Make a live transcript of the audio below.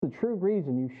true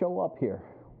reason you show up here?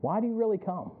 Why do you really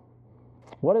come?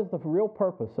 What is the real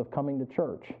purpose of coming to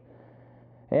church?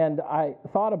 And I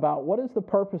thought about what is the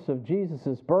purpose of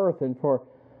Jesus' birth and for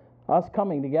us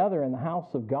coming together in the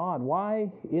house of God.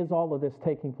 Why is all of this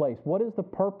taking place? What is the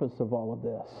purpose of all of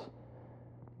this?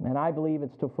 And I believe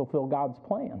it's to fulfill God's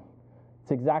plan.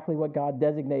 It's exactly what God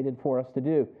designated for us to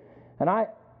do. And I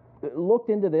looked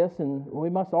into this, and we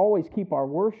must always keep our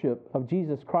worship of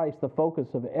Jesus Christ the focus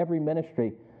of every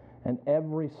ministry and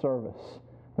every service.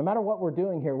 No matter what we're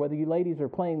doing here, whether you ladies are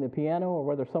playing the piano or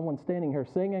whether someone's standing here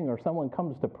singing or someone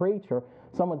comes to preach or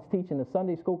someone's teaching a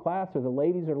Sunday school class or the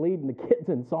ladies are leading the kids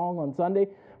in song on Sunday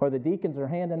or the deacons are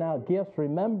handing out gifts,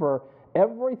 remember,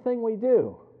 everything we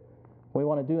do, we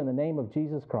want to do in the name of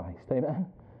Jesus Christ. Amen?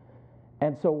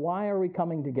 And so why are we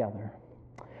coming together?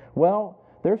 Well,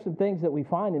 there's some things that we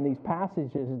find in these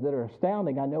passages that are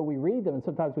astounding. I know we read them and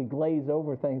sometimes we glaze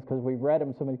over things because we've read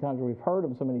them so many times or we've heard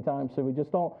them so many times, so we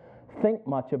just don't think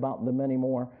much about them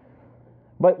anymore.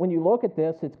 But when you look at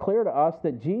this, it's clear to us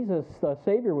that Jesus, the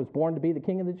Savior, was born to be the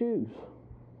King of the Jews.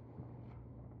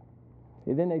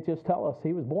 And then they just tell us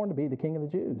he was born to be the King of the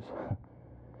Jews.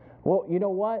 Well, you know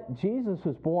what? Jesus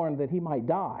was born that he might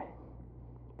die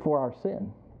for our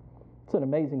sin. It's an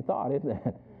amazing thought, isn't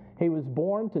it? He was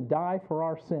born to die for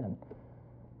our sin.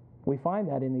 We find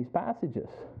that in these passages.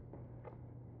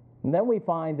 And then we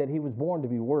find that he was born to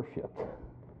be worshiped.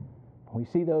 We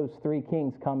see those three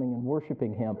kings coming and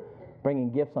worshiping him,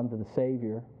 bringing gifts unto the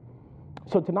Savior.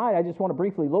 So tonight I just want to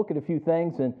briefly look at a few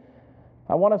things, and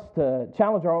I want us to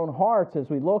challenge our own hearts as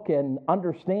we look and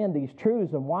understand these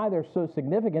truths and why they're so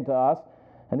significant to us,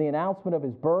 and the announcement of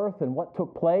his birth and what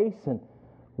took place and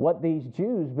what these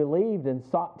Jews believed and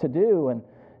sought to do. And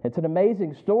it's an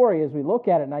amazing story as we look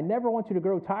at it, and I never want you to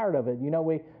grow tired of it. You know,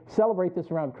 we celebrate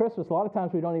this around Christmas. A lot of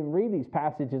times we don't even read these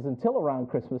passages until around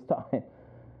Christmas time.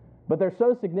 But they're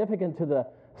so significant to the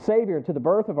Savior, to the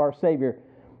birth of our Savior.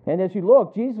 And as you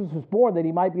look, Jesus was born that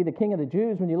he might be the King of the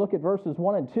Jews. When you look at verses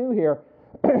 1 and 2 here,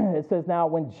 it says, "Now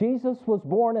when Jesus was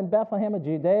born in Bethlehem of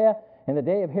Judea, in the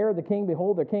day of Herod the king,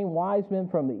 behold, there came wise men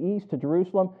from the east to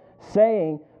Jerusalem,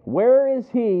 saying, Where is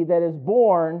he that is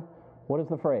born," what is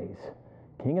the phrase?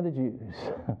 King of the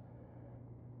Jews.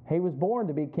 He was born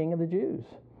to be King of the Jews.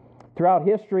 Throughout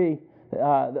history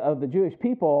of the Jewish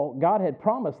people, God had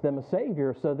promised them a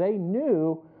Savior, so they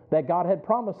knew that God had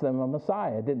promised them a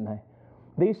Messiah, didn't they?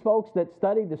 These folks that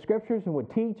studied the Scriptures and would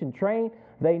teach and train,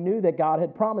 they knew that God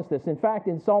had promised this. In fact,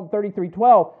 in Psalm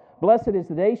 33:12, "Blessed is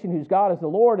the nation whose God is the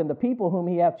Lord, and the people whom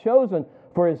he hath chosen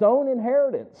for his own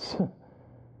inheritance."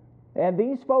 And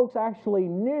these folks actually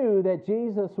knew that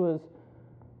Jesus was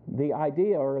the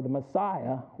idea, or the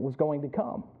Messiah was going to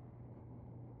come.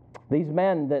 These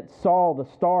men that saw the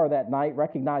star that night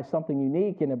recognized something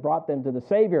unique, and it brought them to the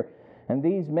Savior. And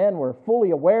these men were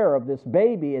fully aware of this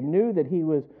baby and knew that he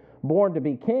was born to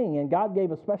be king, and God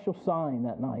gave a special sign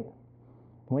that night.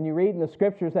 When you read in the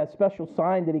Scriptures, that special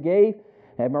sign that he gave,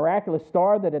 a miraculous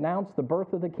star that announced the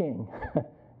birth of the king.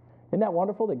 Isn't that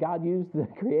wonderful that God used the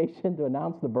creation to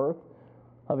announce the birth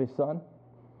of his son?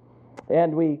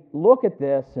 And we look at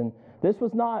this, and this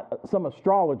was not some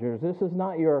astrologers. This is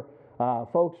not your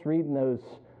folks reading those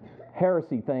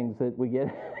heresy things that we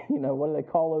get. You know, what do they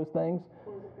call those things?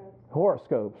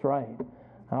 Horoscopes, right.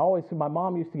 My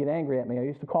mom used to get angry at me. I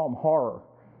used to call them horror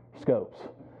scopes.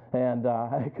 And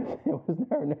because it was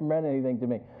never meant anything to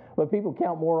me. But people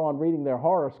count more on reading their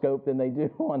horoscope than they do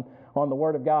on the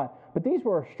Word of God. But these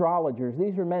were astrologers.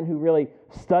 These were men who really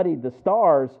studied the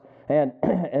stars,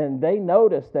 and they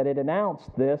noticed that it announced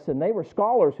this, and they were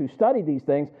scholars who studied these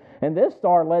things. And this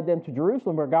star led them to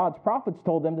Jerusalem, where God's prophets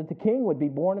told them that the king would be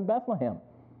born in Bethlehem.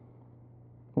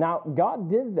 Now, God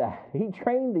did that. He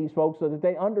trained these folks so that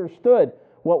they understood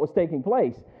what was taking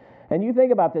place. And you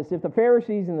think about this, if the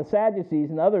Pharisees and the Sadducees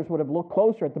and others would have looked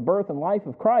closer at the birth and life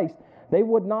of Christ, they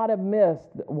would not have missed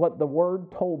what the Word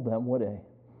told them, would they?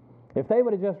 If they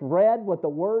would have just read what the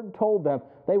Word told them,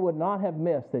 they would not have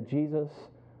missed that Jesus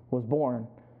was born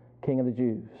King of the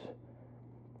Jews.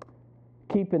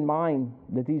 Keep in mind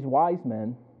that these wise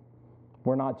men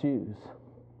were not Jews.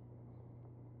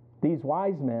 These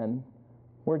wise men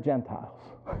were Gentiles.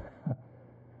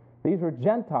 These were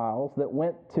Gentiles that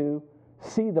went to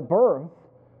see the birth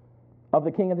of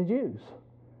the King of the Jews.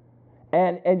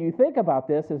 And you think about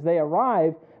this, as they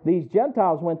arrived, these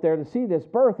Gentiles went there to see this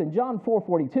birth. In John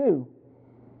 4:42,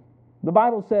 the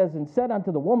Bible says, "And said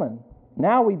unto the woman,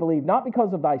 Now we believe, not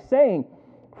because of thy saying,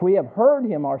 for we have heard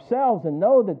him ourselves, and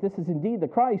know that this is indeed the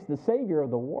Christ, the Savior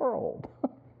of the world."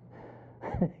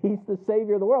 He's the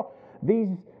Savior of the world. These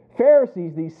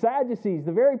Pharisees, these Sadducees,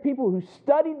 the very people who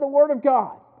studied the Word of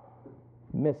God,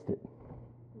 missed it.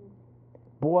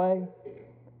 Boy,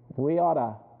 we ought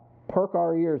to perk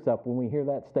our ears up when we hear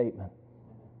that statement.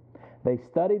 They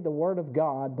studied the Word of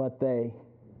God, but they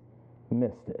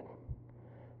missed it.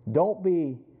 Don't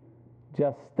be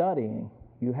just studying.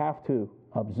 You have to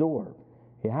absorb.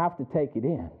 You have to take it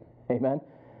in. Amen?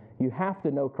 You have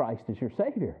to know Christ as your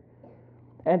Savior.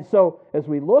 And so as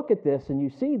we look at this and you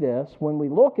see this, when we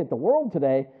look at the world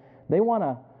today, they want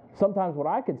to sometimes what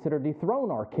I consider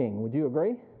dethrone our king. Would you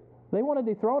agree? They want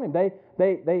to dethrone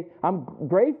him. I'm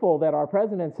grateful that our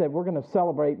president said we're going to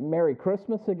celebrate Merry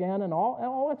Christmas again and all.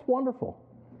 Oh, that's wonderful.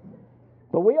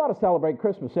 But we ought to celebrate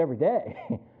Christmas every day.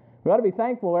 We ought to be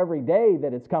thankful every day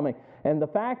that it's coming. And the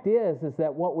fact is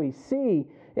that what we see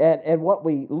and what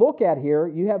we look at here,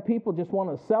 you have people just want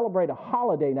to celebrate a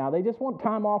holiday now. They just want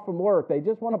time off from work. They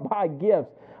just want to buy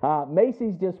gifts.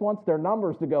 Macy's just wants their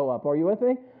numbers to go up. Are you with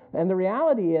me? And the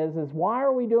reality is why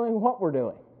are we doing what we're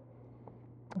doing?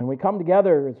 And we come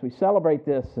together as we celebrate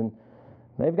this, and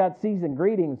they've got season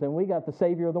greetings, and we got the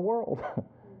Savior of the world.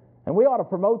 And we ought to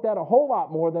promote that a whole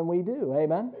lot more than we do.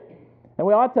 Amen? And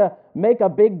we ought to make a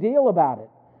big deal about it.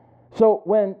 So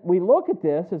when we look at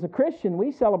this, as a Christian,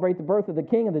 we celebrate the birth of the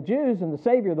King of the Jews and the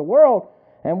Savior of the world,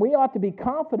 and we ought to be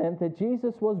confident that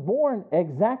Jesus was born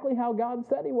exactly how God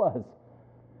said he was.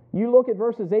 You look at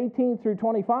verses 18 through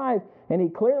 25, and he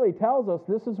clearly tells us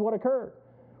this is what occurred.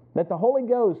 That the Holy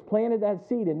Ghost planted that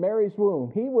seed in Mary's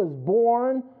womb. He was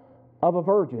born of a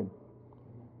virgin.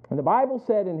 And the Bible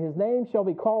said, and his name shall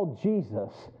be called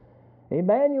Jesus,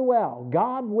 Emmanuel,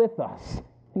 God with us.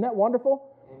 Isn't that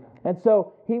wonderful? And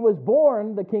so he was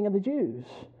born the King of the Jews.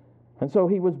 And so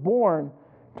he was born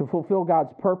to fulfill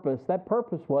God's purpose. That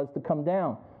purpose was to come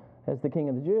down as the King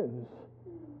of the Jews.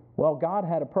 Well, God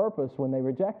had a purpose when they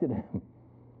rejected him.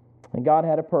 And God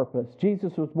had a purpose.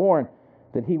 Jesus was born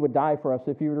that he would die for us.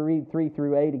 If you were to read 3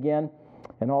 through 8 again,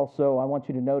 and also I want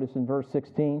you to notice in verse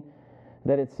 16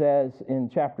 that it says in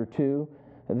chapter 2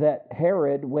 that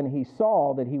Herod, when he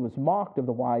saw that he was mocked of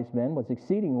the wise men, was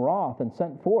exceeding wroth and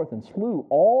sent forth and slew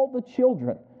all the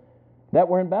children that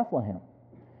were in Bethlehem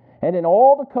and in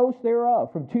all the coast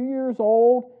thereof, from 2 years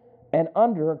old and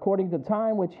under, according to the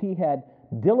time which he had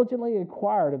diligently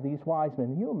acquired of these wise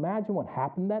men. Can you imagine what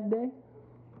happened that day?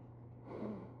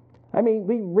 I mean,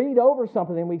 we read over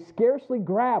something and we scarcely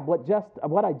grab what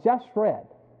I just read.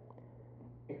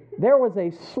 There was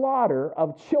a slaughter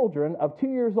of children of 2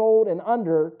 years old and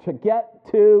under to get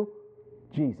to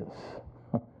Jesus.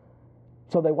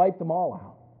 So they wiped them all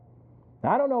out.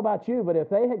 Now, I don't know about you, but if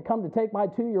they had come to take my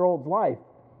 2-year-old's life,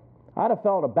 I'd have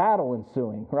felt a battle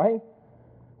ensuing, right?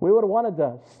 We would have wanted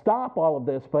to stop all of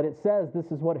this, but it says this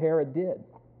is what Herod did.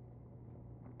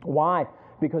 Why?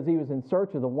 Because he was in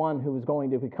search of the one who was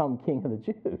going to become king of the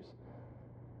Jews.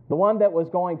 The one that was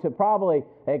going to probably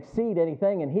exceed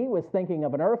anything, and he was thinking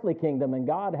of an earthly kingdom, and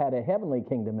God had a heavenly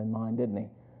kingdom in mind, didn't he?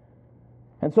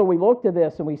 And so we look to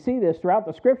this, and we see this throughout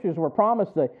the Scriptures. We're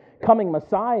promised the coming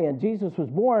Messiah, and Jesus was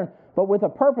born, but with a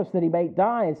purpose that he might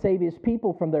die and save his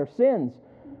people from their sins.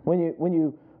 When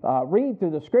you read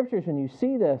through the Scriptures and you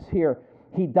see this here,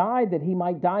 he died that he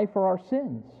might die for our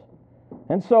sins.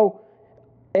 And so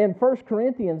in 1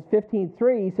 Corinthians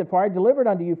 15:3, he said, for I delivered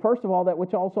unto you first of all that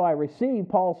which also I received,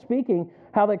 Paul speaking,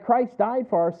 how that Christ died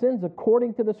for our sins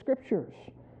according to the Scriptures.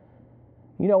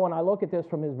 You know, when I look at this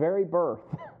from his very birth,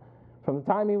 from the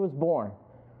time he was born,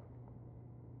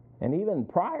 and even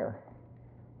prior,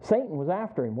 Satan was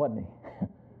after him, wasn't he?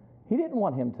 He didn't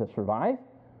want him to survive.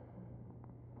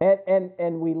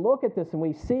 And we look at this and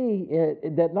we see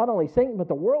that not only Satan, but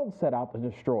the world set out to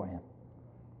destroy him.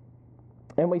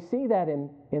 And we see that in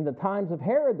the times of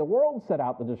Herod, the world set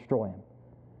out to destroy him.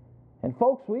 And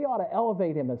folks, we ought to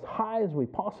elevate him as high as we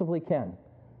possibly can.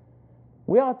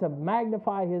 We ought to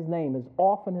magnify his name as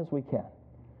often as we can.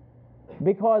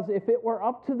 Because if it were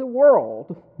up to the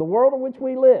world in which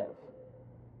we live,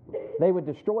 they would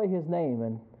destroy his name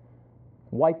and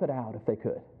wipe it out if they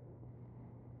could.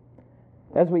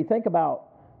 As we think about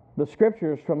the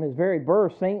Scriptures, from his very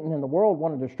birth, Satan and the world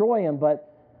want to destroy him, but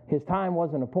his time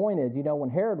wasn't appointed. You know, when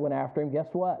Herod went after him, guess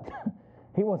what?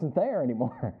 He wasn't there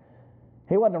anymore.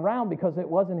 He wasn't around because it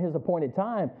wasn't his appointed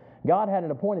time. God had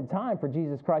an appointed time for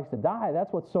Jesus Christ to die.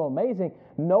 That's what's so amazing.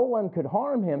 No one could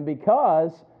harm him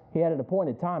because he had an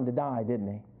appointed time to die, didn't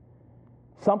he?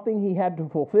 Something he had to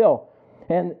fulfill.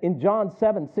 And in John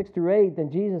 7:6-8,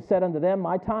 then Jesus said unto them,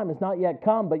 my time is not yet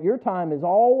come, but your time is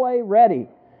always ready.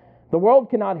 The world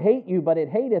cannot hate you, but it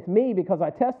hateth me, because I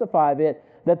testify of it,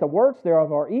 that the works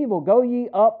thereof are evil. Go ye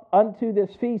up unto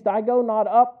this feast. I go not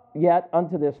up yet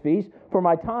unto this feast, for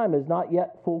my time is not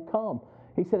yet full come.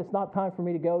 He said, it's not time for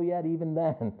me to go yet, even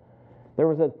then. there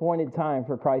was an appointed time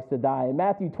for Christ to die. In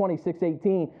Matthew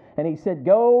 26:18, and he said,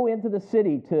 "Go into the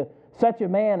city to such a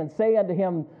man and say unto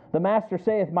him, the Master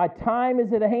saith, my time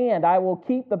is at hand. I will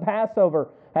keep the Passover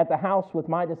at the house with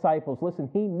my disciples."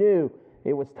 Listen, he knew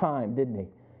it was time, didn't he?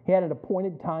 He had an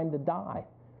appointed time to die.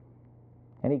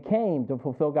 And he came to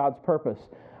fulfill God's purpose.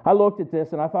 I looked at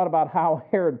this and I thought about how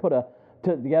Herod put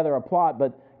together a plot,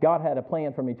 but God had a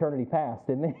plan from eternity past,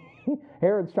 didn't he?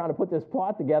 Herod's trying to put this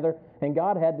plot together, and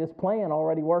God had this plan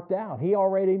already worked out. He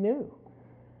already knew.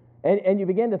 And you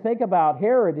begin to think about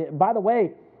Herod. By the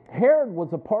way, Herod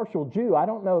was a partial Jew. I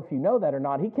don't know if you know that or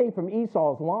not. He came from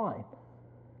Esau's line.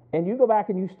 And you go back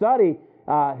and you study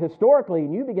historically,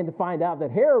 and you begin to find out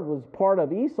that Herod was part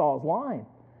of Esau's line.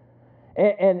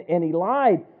 And he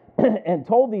lied and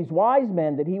told these wise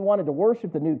men that he wanted to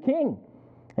worship the new king.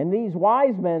 And these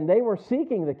wise men, they were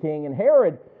seeking the king. And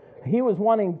Herod, he was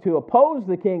wanting to oppose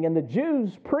the king. And the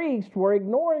Jews' priests were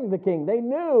ignoring the king. They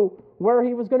knew where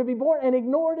he was going to be born and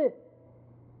ignored it.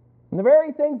 And the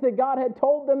very things that God had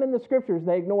told them in the scriptures,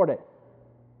 they ignored it.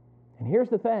 And here's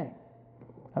the thing.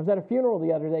 I was at a funeral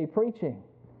the other day preaching.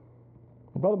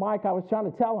 And Brother Mike, I was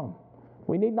trying to tell him,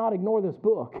 we need not ignore this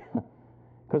book.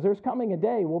 Because there's coming a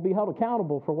day we'll be held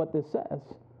accountable for what this says.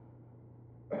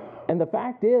 And the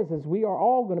fact is we are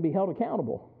all going to be held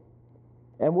accountable.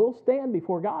 And we'll stand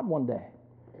before God one day.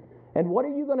 And what are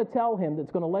you going to tell him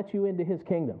that's going to let you into his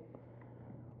kingdom?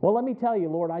 Well, let me tell you,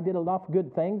 Lord, I did enough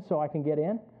good things so I can get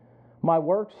in. My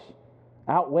works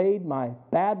outweighed my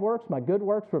bad works. My good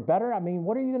works were better. I mean,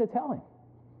 what are you going to tell him?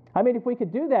 I mean, if we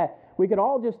could do that, we could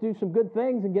all just do some good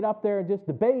things and get up there and just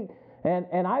debate.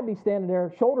 And I'd be standing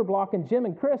there shoulder blocking Jim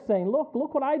and Chris saying, look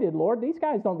what I did, Lord. These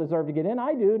guys don't deserve to get in.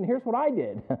 I do, and here's what I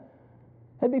did.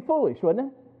 That'd be foolish, wouldn't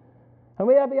it? And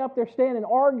we'd be up there standing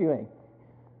arguing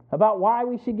about why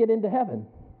we should get into heaven.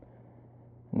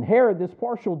 And Herod, this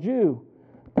partial Jew,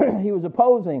 he was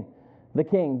opposing the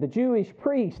king. The Jewish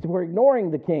priests were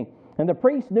ignoring the king. And the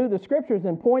priests knew the scriptures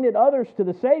and pointed others to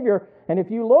the Savior. And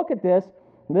if you look at this,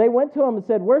 they went to him and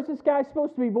said, where's this guy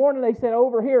supposed to be born? And they said,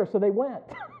 over here. So they went.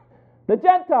 The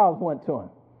Gentiles went to him.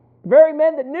 The very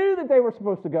men that knew that they were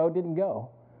supposed to go didn't go.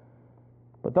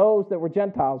 But those that were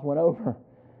Gentiles went over.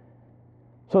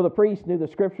 So the priests knew the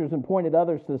scriptures and pointed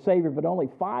others to the Savior, but only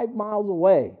 5 miles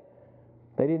away,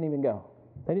 they didn't even go.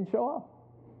 They didn't show up.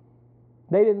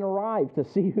 They didn't arrive to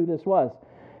see who this was.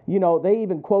 You know, they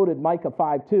even quoted Micah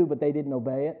 5:2, but they didn't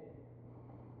obey it.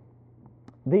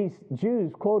 These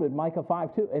Jews quoted Micah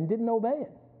 5:2 and didn't obey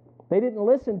it. They didn't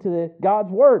listen to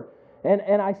God's word.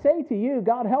 And I say to you,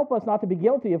 God help us not to be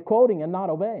guilty of quoting and not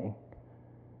obeying.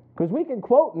 Because we can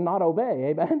quote and not obey,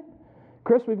 amen?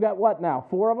 Chris, we've got what now,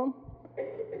 4 of them?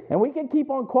 And we can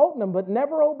keep on quoting them, but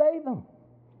never obey them.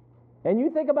 And you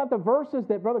think about the verses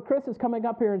that Brother Chris is coming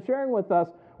up here and sharing with us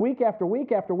week after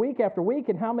week after week after week,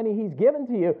 and how many he's given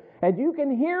to you. And you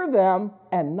can hear them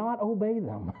and not obey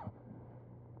them.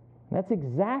 That's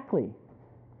exactly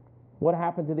what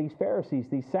happened to these Pharisees,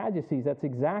 these Sadducees. That's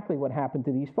exactly what happened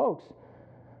to these folks.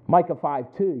 Micah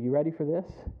 5:2. You ready for this?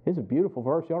 This is a beautiful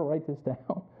verse. You ought to write this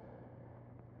down.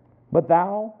 But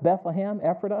thou, Bethlehem,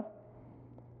 Ephratah,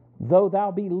 though thou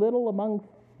be little among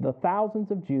the thousands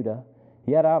of Judah,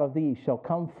 yet out of thee shall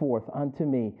come forth unto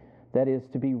me, that is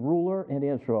to be ruler in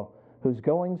Israel, whose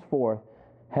goings forth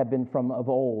have been from of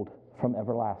old, from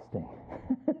everlasting.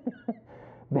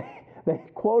 They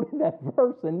quoted that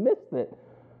verse and missed it.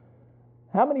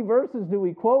 How many verses do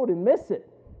we quote and miss it?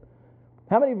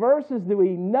 How many verses do we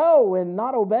know and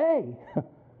not obey?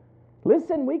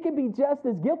 Listen, we can be just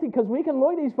as guilty, because we can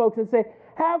look at these folks and say,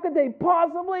 how could they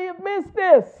possibly have missed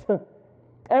this?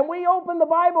 And we open the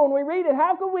Bible and we read it.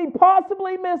 How could we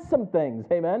possibly miss some things?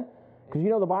 Amen? Because you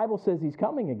know the Bible says he's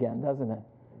coming again, doesn't it?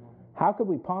 How could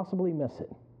we possibly miss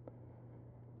it?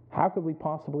 How could we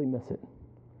possibly miss it?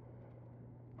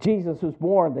 Jesus was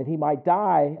born that he might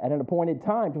die at an appointed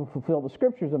time to fulfill the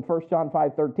scriptures. In 1 John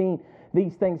 5:13,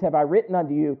 these things have I written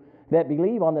unto you that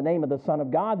believe on the name of the Son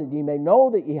of God, that ye may know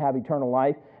that ye have eternal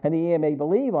life, and that ye may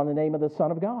believe on the name of the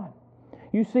Son of God.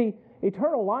 You see,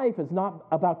 eternal life is not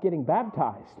about getting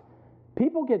baptized.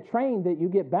 People get trained that you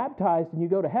get baptized and you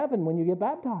go to heaven when you get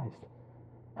baptized.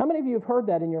 How many of you have heard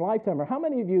that in your lifetime? Or how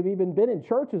many of you have even been in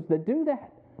churches that do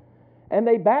that? And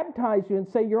they baptize you and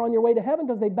say you're on your way to heaven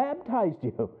because they baptized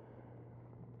you.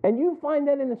 And you find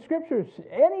that in the scriptures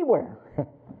anywhere.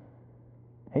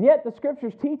 And yet the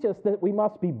scriptures teach us that we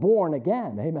must be born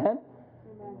again. Amen?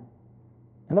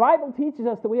 And the Bible teaches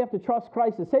us that we have to trust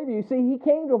Christ as Savior. You see, he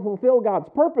came to fulfill God's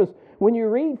purpose. When you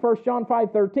read 1 John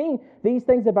 5:13, these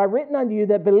things have I written unto you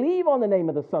that believe on the name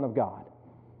of the Son of God.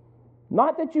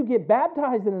 Not that you get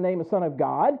baptized in the name of the Son of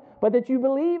God, but that you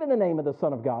believe in the name of the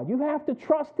Son of God. You have to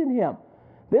trust in Him.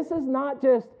 This is not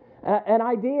just an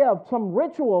idea of some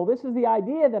ritual. This is the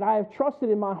idea that I have trusted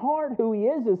in my heart who He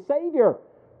is as Savior.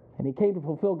 And He came to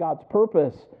fulfill God's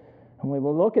purpose. And when we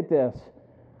look at this,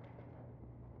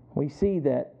 we see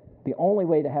that the only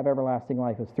way to have everlasting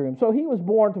life is through Him. So He was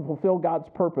born to fulfill God's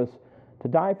purpose, to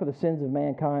die for the sins of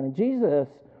mankind. And Jesus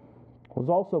was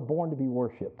also born to be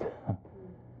worshiped.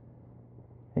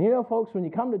 And you know, folks, when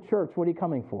you come to church, what are you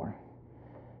coming for?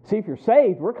 See, if you're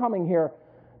saved, we're coming here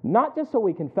not just so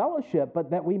we can fellowship,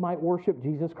 but that we might worship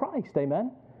Jesus Christ.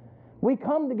 Amen? We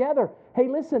come together. Hey,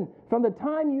 listen, from the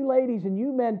time you ladies and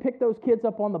you men pick those kids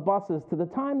up on the buses to the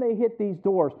time they hit these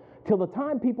doors, till the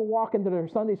time people walk into their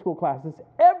Sunday school classes,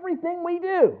 everything we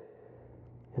do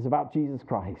is about Jesus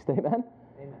Christ. Amen?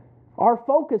 Amen. Our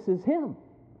focus is Him.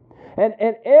 And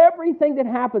everything that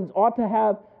happens ought to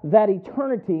have that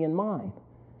eternity in mind.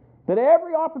 That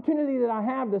every opportunity that I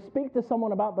have to speak to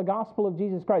someone about the gospel of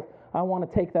Jesus Christ, I want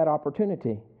to take that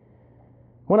opportunity.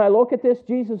 When I look at this,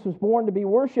 Jesus was born to be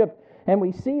worshiped, and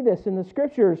we see this in the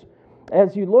Scriptures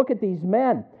as you look at these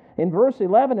men. In verse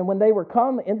 11, and when they were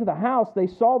come into the house, they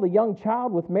saw the young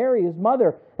child with Mary, his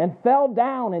mother, and fell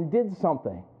down and did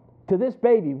something to this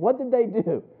baby. What did they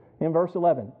do? In verse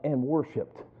 11, and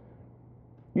worshiped.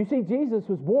 You see, Jesus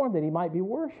was born that He might be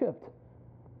worshiped.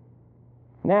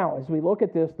 Now, as we look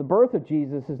at this, the birth of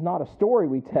Jesus is not a story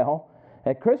we tell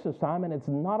at Christmas time, and it's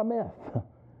not a myth.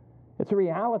 It's a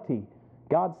reality.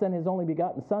 God sent His only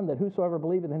begotten Son, that whosoever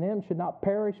believeth in Him should not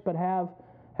perish but have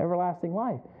everlasting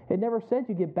life. It never said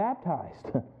you get baptized.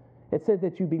 It said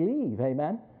that you believe.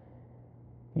 Amen?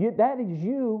 That is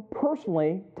you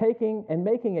personally taking and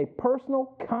making a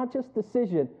personal, conscious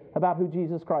decision about who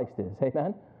Jesus Christ is.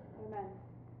 Amen?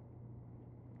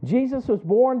 Jesus was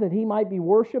born that He might be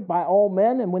worshipped by all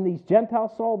men, and when these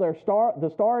Gentiles saw the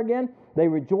star again, they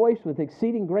rejoiced with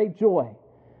exceeding great joy.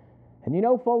 And you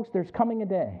know, folks, there's coming a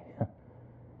day.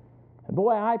 And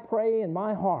boy, I pray in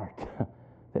my heart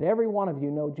that every one of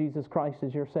you know Jesus Christ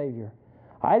as your Savior.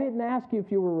 I didn't ask you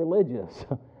if you were religious.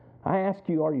 I asked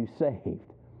you, are you saved?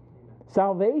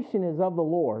 Salvation is of the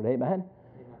Lord. Amen?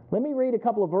 Let me read a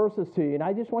couple of verses to you, and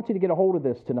I just want you to get a hold of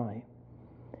this tonight.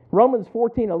 Romans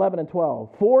 14, 11, and 12.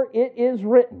 For it is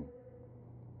written.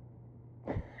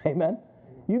 Amen?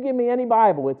 You give me any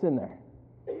Bible, it's in there.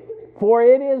 For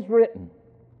it is written,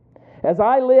 as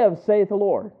I live, saith the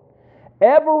Lord,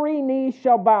 every knee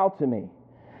shall bow to me,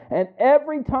 and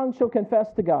every tongue shall confess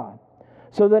to God.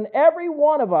 So then every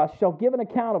one of us shall give an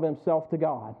account of himself to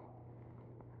God.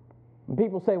 And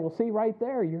people say, well, see right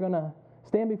there, you're going to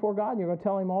stand before God and you're going to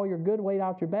tell Him all your good, wait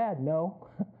out your bad. No.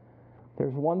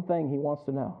 There's one thing He wants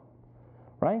to know,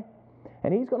 right?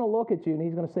 And He's going to look at you and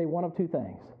He's going to say one of two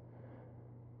things.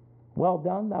 Well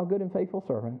done, thou good and faithful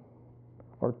servant,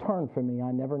 or turn from me,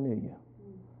 I never knew you.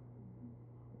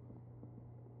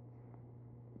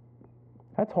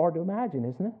 That's hard to imagine,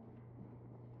 isn't it?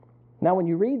 Now, when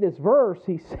you read this verse,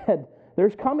 He said,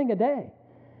 there's coming a day,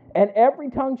 and every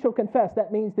tongue shall confess.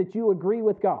 That means that you agree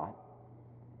with God.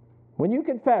 When you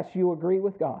confess, you agree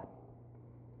with God.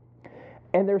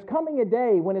 And there's coming a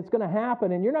day when it's going to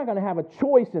happen, and you're not going to have a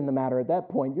choice in the matter at that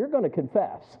point. You're going to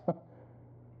confess.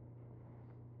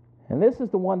 And this is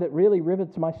the one that really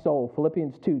rivets my soul,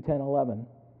 Philippians 2, 10, 11.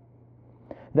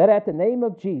 That at the name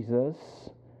of Jesus,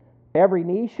 every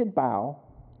knee should bow,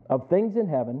 of things in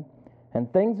heaven,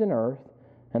 and things in earth,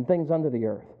 and things under the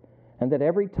earth, and that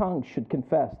every tongue should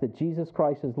confess that Jesus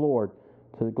Christ is Lord,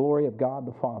 to the glory of God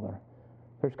the Father.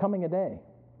 There's coming a day.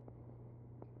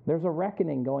 There's a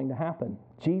reckoning going to happen.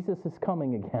 Jesus is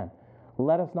coming again.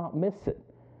 Let us not miss it.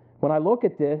 When I look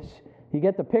at this, you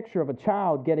get the picture of a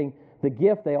child getting the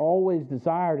gift they always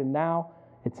desired, and now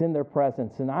it's in their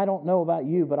presence. And I don't know about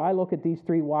you, but I look at these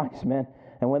three wise men,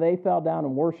 and when they fell down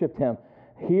and worshiped Him,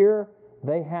 here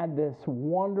they had this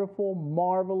wonderful,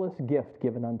 marvelous gift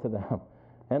given unto them.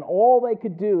 And all they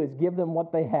could do is give them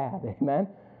what they had. Amen?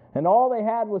 And all they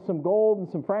had was some gold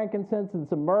and some frankincense and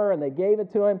some myrrh, and they gave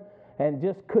it to Him, and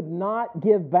just could not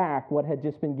give back what had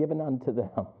just been given unto them.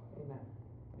 Amen.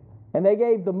 And they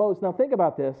gave the most. Now think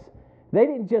about this. They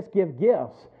didn't just give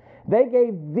gifts. They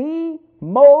gave the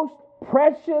most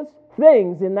precious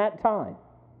things in that time.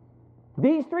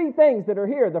 These three things that are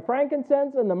here, the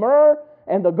frankincense and the myrrh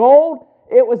and the gold,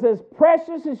 it was as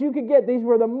precious as you could get. These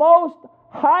were the most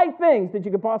high things that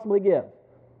you could possibly give.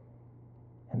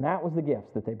 And that was the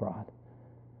gifts that they brought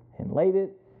and laid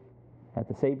it at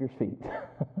the Savior's feet.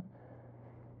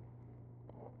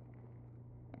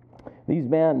 These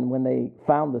men, when they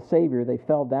found the Savior, they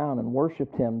fell down and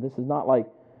worshiped Him. This is not like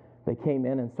they came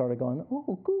in and started going,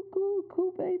 ooh, coo, coo,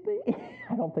 cuckoo, baby.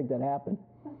 I don't think that happened.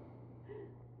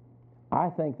 I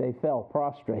think they fell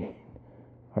prostrate.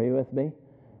 Are you with me?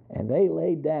 And they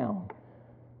laid down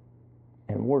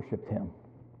and worshiped him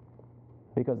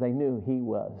because they knew he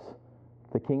was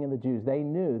the King of the Jews. They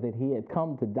knew that he had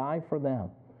come to die for them,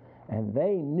 and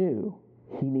they knew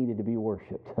he needed to be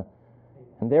worshiped.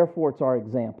 And therefore, it's our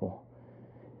example.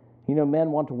 You know,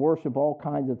 men want to worship all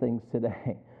kinds of things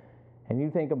today. And you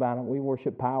think about it, we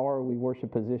worship power, we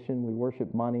worship position, we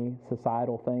worship money,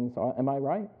 societal things. Am I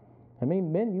right? I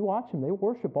mean, men, you watch them, they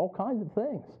worship all kinds of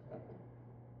things.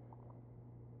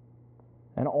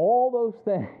 And all those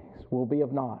things will be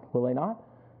of naught, will they not?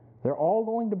 They're all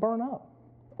going to burn up.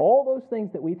 All those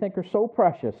things that we think are so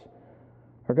precious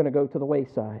are going to go to the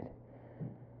wayside.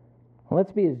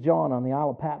 Let's be as John on the Isle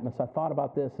of Patmos. I thought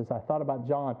about this as I thought about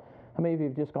John. How many of you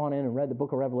have just gone in and read the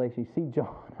book of Revelation? You see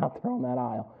John out there on that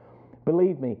isle.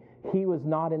 Believe me, he was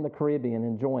not in the Caribbean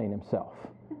enjoying himself.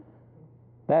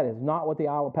 That is not what the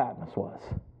Isle of Patmos was.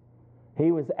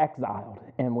 He was exiled.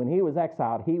 And when he was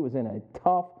exiled, he was in a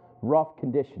tough, rough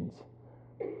conditions.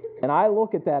 And I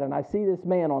look at that and I see this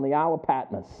man on the Isle of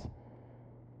Patmos.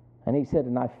 And he said,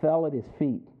 and I fell at his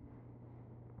feet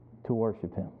to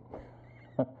worship him.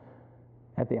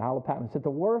 At the Isle of Patmos, at the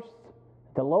worst,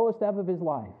 the lowest ebb of his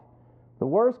life, the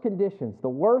worst conditions, the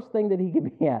worst thing that he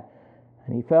could be at.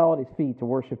 And he fell at his feet to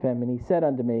worship him. And he said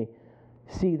unto me,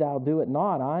 see thou do it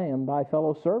not, I am thy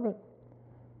fellow servant.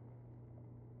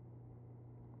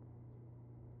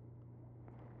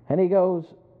 And he goes,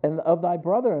 and of thy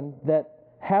brethren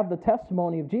that have the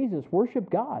testimony of Jesus,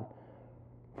 worship God.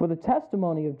 For the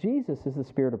testimony of Jesus is the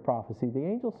spirit of prophecy. The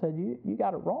angel said, you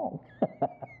got it wrong.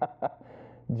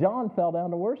 John fell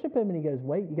down to worship him, and he goes,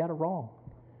 wait, you got it wrong.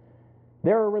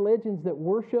 There are religions that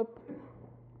worship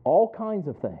all kinds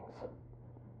of things,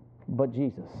 but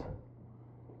Jesus.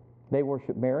 They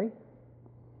worship Mary,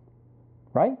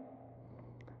 right?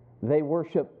 They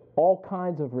worship all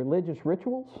kinds of religious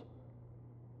rituals.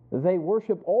 They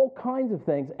worship all kinds of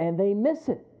things, and they miss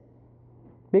it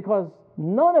because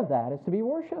none of that is to be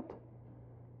worshiped.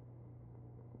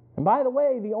 And by the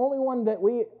way, the only one that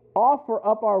we offer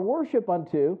up our worship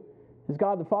unto is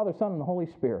God the Father, Son, and the Holy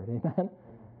Spirit. Amen?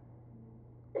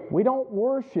 We don't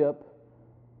worship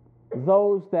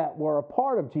those that were a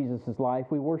part of Jesus' life.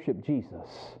 We worship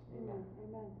Jesus. Amen.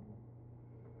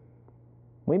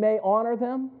 We may honor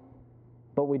them,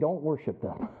 but we don't worship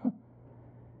them.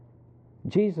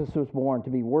 Jesus was born to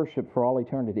be worshiped for all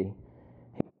eternity.